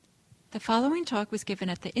The following talk was given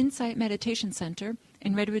at the Insight Meditation Center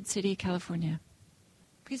in Redwood City, California.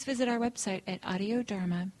 Please visit our website at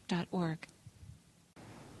audiodharma.org.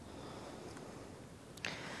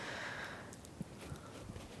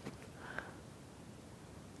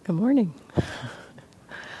 Good morning.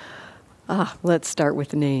 Let's start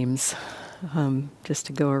with names, just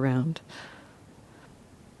to go around.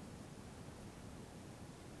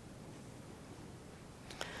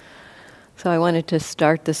 So I wanted to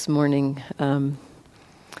start this morning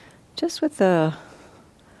just with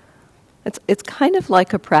it's kind of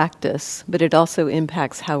like a practice, but it also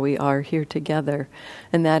impacts how we are here together.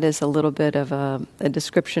 And that is a little bit of a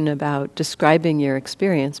description about describing your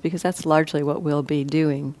experience, because that's largely what we'll be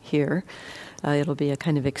doing here. It'll be a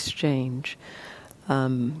kind of exchange.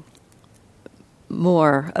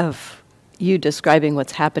 More of you describing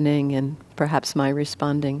what's happening and perhaps my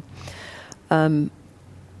responding.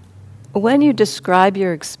 When you describe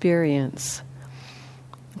your experience,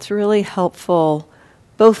 it's really helpful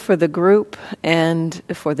both for the group and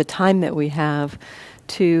for the time that we have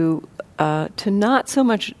to not so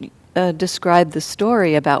much describe the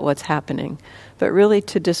story about what's happening, but really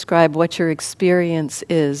to describe what your experience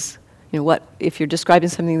is. You know, what if you're describing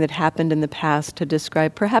something that happened in the past, to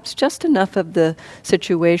describe perhaps just enough of the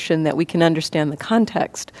situation that we can understand the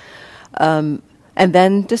context. And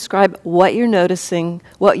then describe what you're noticing,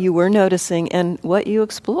 what you were noticing, and what you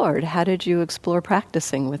explored. How did you explore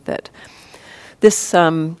practicing with it? This,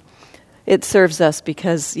 it serves us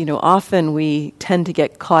because, often we tend to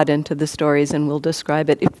get caught into the stories and we'll describe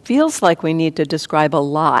it. It feels like we need to describe a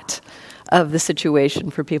lot of the situation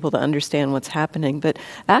for people to understand what's happening. But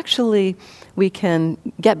actually, we can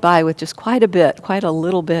get by with just quite a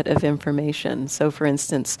little bit of information. So, for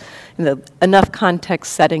instance, enough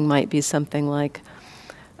context setting might be something like,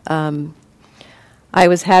 I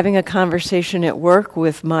was having a conversation at work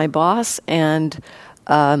with my boss, and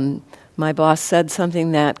my boss said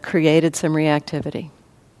something that created some reactivity.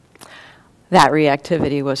 That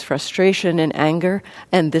reactivity was frustration and anger,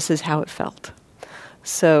 and this is how it felt.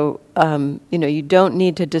 So, you don't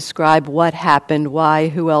need to describe what happened, why,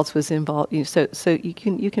 who else was involved. So you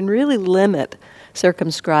can really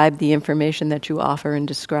circumscribe the information that you offer in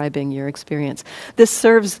describing your experience. This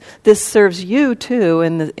serves you too,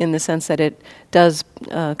 in the sense that it does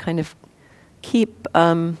kind of keep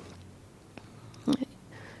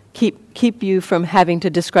you from having to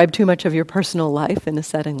describe too much of your personal life in a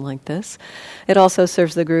setting like this. It also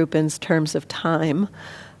serves the group in terms of time.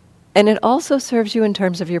 And it also serves you in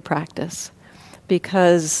terms of your practice,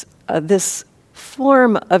 because this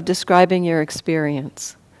form of describing your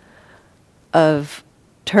experience, of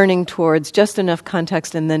turning towards just enough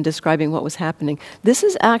context and then describing what was happening, this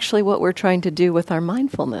is actually what we're trying to do with our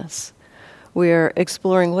mindfulness. We're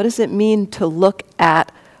exploring what does it mean to look at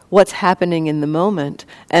what's happening in the moment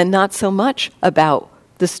and not so much about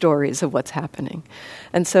the stories of what's happening.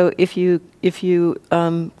 And so if you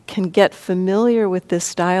can get familiar with this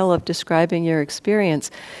style of describing your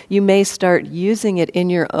experience, you may start using it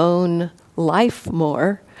in your own life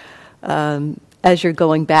more as you're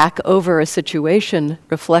going back over a situation,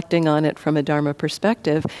 reflecting on it from a Dharma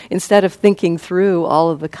perspective. Instead of thinking through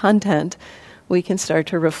all of the content, we can start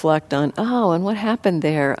to reflect on, and what happened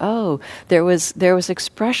there? There was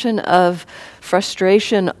expression of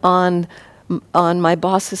frustration on my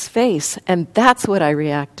boss's face, and that's what I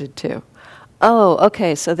reacted to.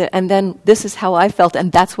 Okay, and then this is how I felt,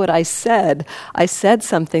 and that's what I said. I said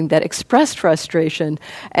something that expressed frustration,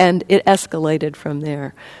 and it escalated from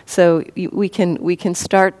there. So we can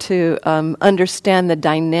start to understand the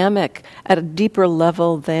dynamic at a deeper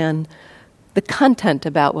level than the content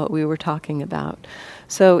about what we were talking about.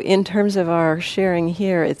 So in terms of our sharing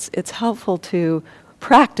here, it's helpful to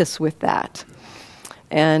practice with that.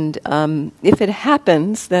 And if it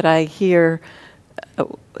happens that I hear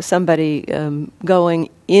somebody going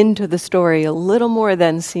into the story a little more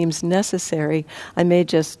than seems necessary, I may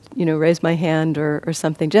just, raise my hand or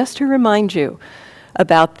something, just to remind you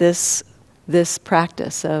about this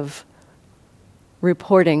practice of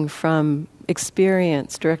reporting from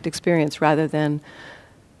experience, direct experience, rather than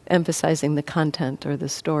emphasizing the content or the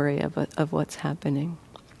story of what's happening.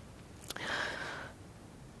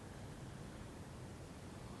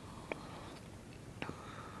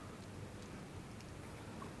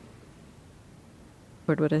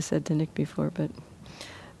 What I said to Nick before, but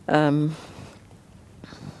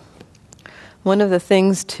one of the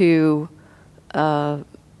things to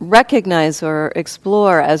recognize or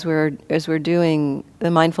explore as we're doing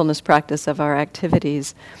the mindfulness practice of our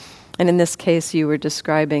activities, and in this case, you were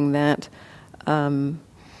describing that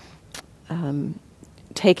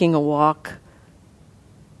taking a walk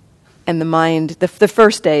the mind, the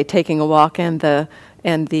first day taking a walk, and the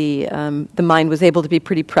mind was able to be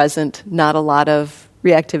pretty present, not a lot of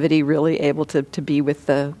reactivity, really able to be with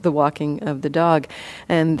the walking of the dog.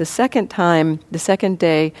 And the second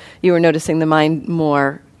day, you were noticing the mind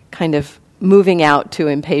more kind of moving out to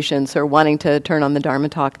impatience or wanting to turn on the Dharma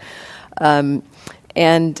talk. The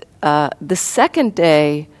second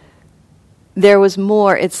day, there was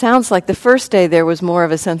more. It sounds like the first day there was more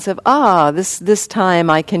of a sense of, this time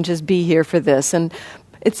I can just be here for this. And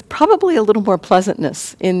it's probably a little more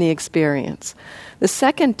pleasantness in the experience. The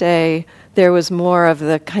second day, there was more of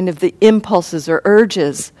the kind of the impulses or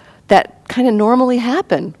urges that kind of normally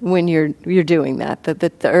happen when you're doing that.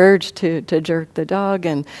 The urge to jerk the dog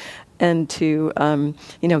and to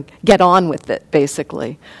get on with it,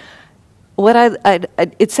 basically.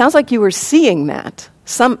 It sounds like you were seeing that.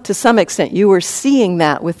 To some extent, you were seeing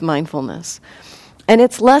that with mindfulness. And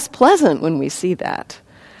it's less pleasant when we see that.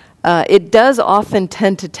 It does often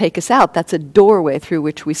tend to take us out. That's a doorway through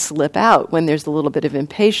which we slip out when there's a little bit of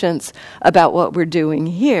impatience about what we're doing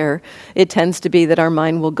here. It tends to be that our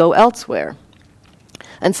mind will go elsewhere.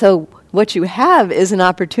 And so what you have is an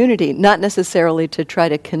opportunity, not necessarily to try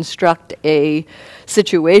to construct a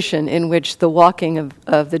situation in which the walking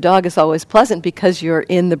of the dog is always pleasant because you're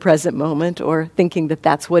in the present moment, or thinking that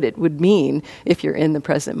that's what it would mean if you're in the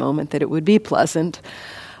present moment, that it would be pleasant.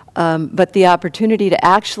 But the opportunity to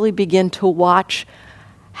actually begin to watch,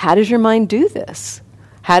 how does your mind do this?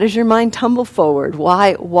 How does your mind tumble forward?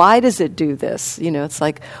 Why does it do this? It's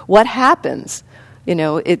like, what happens? When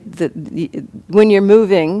you're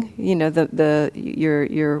moving,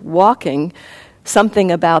 you're walking,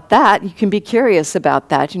 something about that, you can be curious about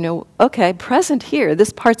that. Okay, present here,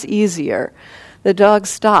 this part's easier. The dog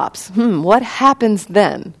stops. What happens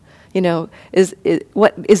then? Is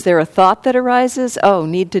there a thought that arises? Oh,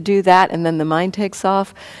 need to do that, and then the mind takes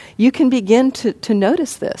off. You can begin to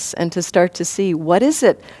notice this and to start to see what is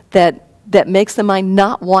it that makes the mind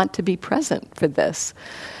not want to be present for this.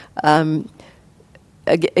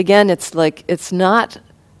 Again, it's not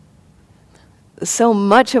so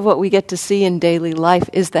much of what we get to see in daily life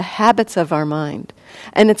is the habits of our mind.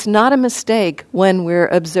 And it's not a mistake when we're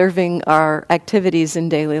observing our activities in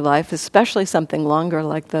daily life, especially something longer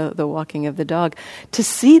like the walking of the dog, to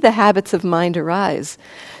see the habits of mind arise.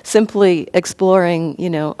 Simply exploring,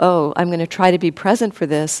 I'm going to try to be present for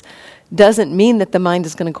this, doesn't mean that the mind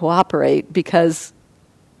is going to cooperate, because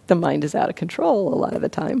the mind is out of control a lot of the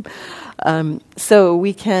time. So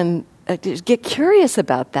we can get curious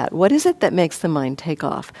about that. What is it that makes the mind take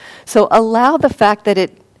off? So allow the fact that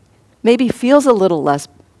it maybe feels a little less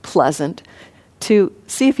pleasant to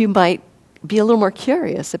see if you might be a little more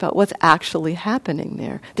curious about what's actually happening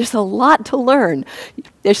there. There's a lot to learn.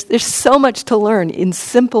 There's so much to learn in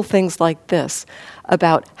simple things like this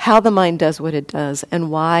about how the mind does what it does and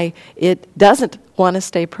why it doesn't want to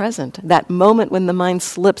stay present. That moment when the mind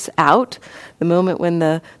slips out, the moment when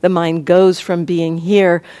the mind goes from being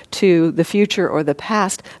here to the future or the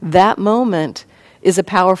past, that moment is a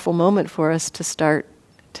powerful moment for us to start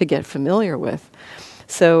to get familiar with.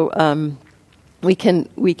 So we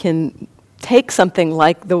can take something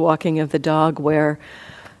like the walking of the dog, where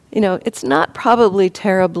it's not probably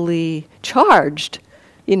terribly charged,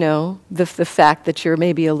 the fact that you're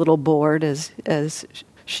maybe a little bored as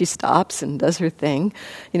she stops and does her thing.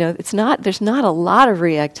 There's not a lot of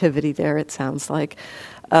reactivity there, it sounds like.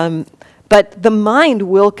 But the mind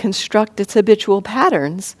will construct its habitual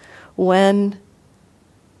patterns when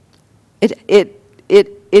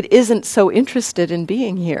it isn't so interested in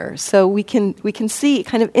being here. So we can see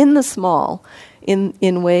kind of in the small,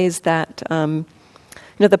 in ways that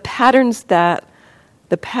the patterns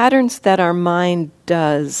that our mind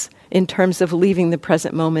does in terms of leaving the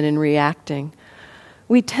present moment and reacting.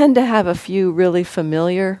 We tend to have a few really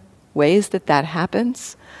familiar ways that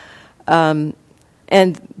happens, and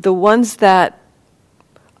the ones that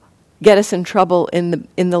get us in trouble in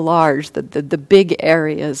the large, the big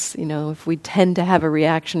areas. If we tend to have a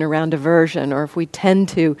reaction around aversion, or if we tend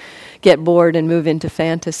to get bored and move into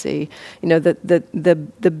fantasy,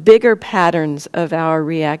 the bigger patterns of our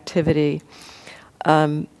reactivity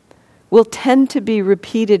will tend to be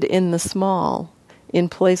repeated in the small, in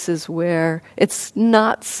places where it's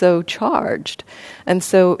not so charged. And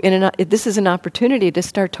so this is an opportunity to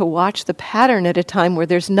start to watch the pattern at a time where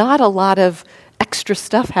there's not a lot of extra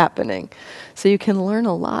stuff happening. So you can learn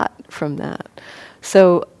a lot from that.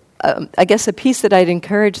 So I guess a piece that I'd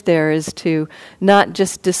encourage there is to not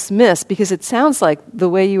just dismiss, because it sounds like the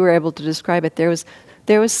way you were able to describe it, there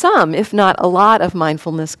was some, if not a lot, of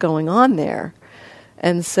mindfulness going on there.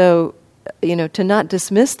 And so to not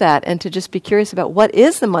dismiss that and to just be curious about what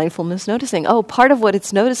is the mindfulness noticing. Oh, part of what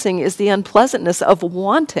it's noticing is the unpleasantness of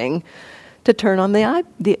wanting to turn on the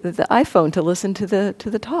iPhone to listen to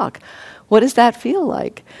the talk. What does that feel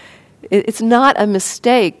like? It's not a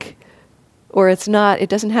mistake, or it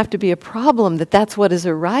doesn't have to be a problem that's what is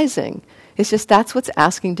arising. It's just that's what's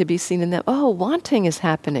asking to be seen in that. Oh, wanting is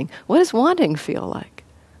happening. What does wanting feel like?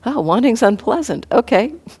 Oh, wanting's unpleasant.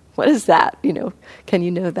 Okay, what is that? Can you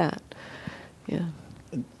know that? Yeah.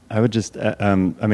 I would just,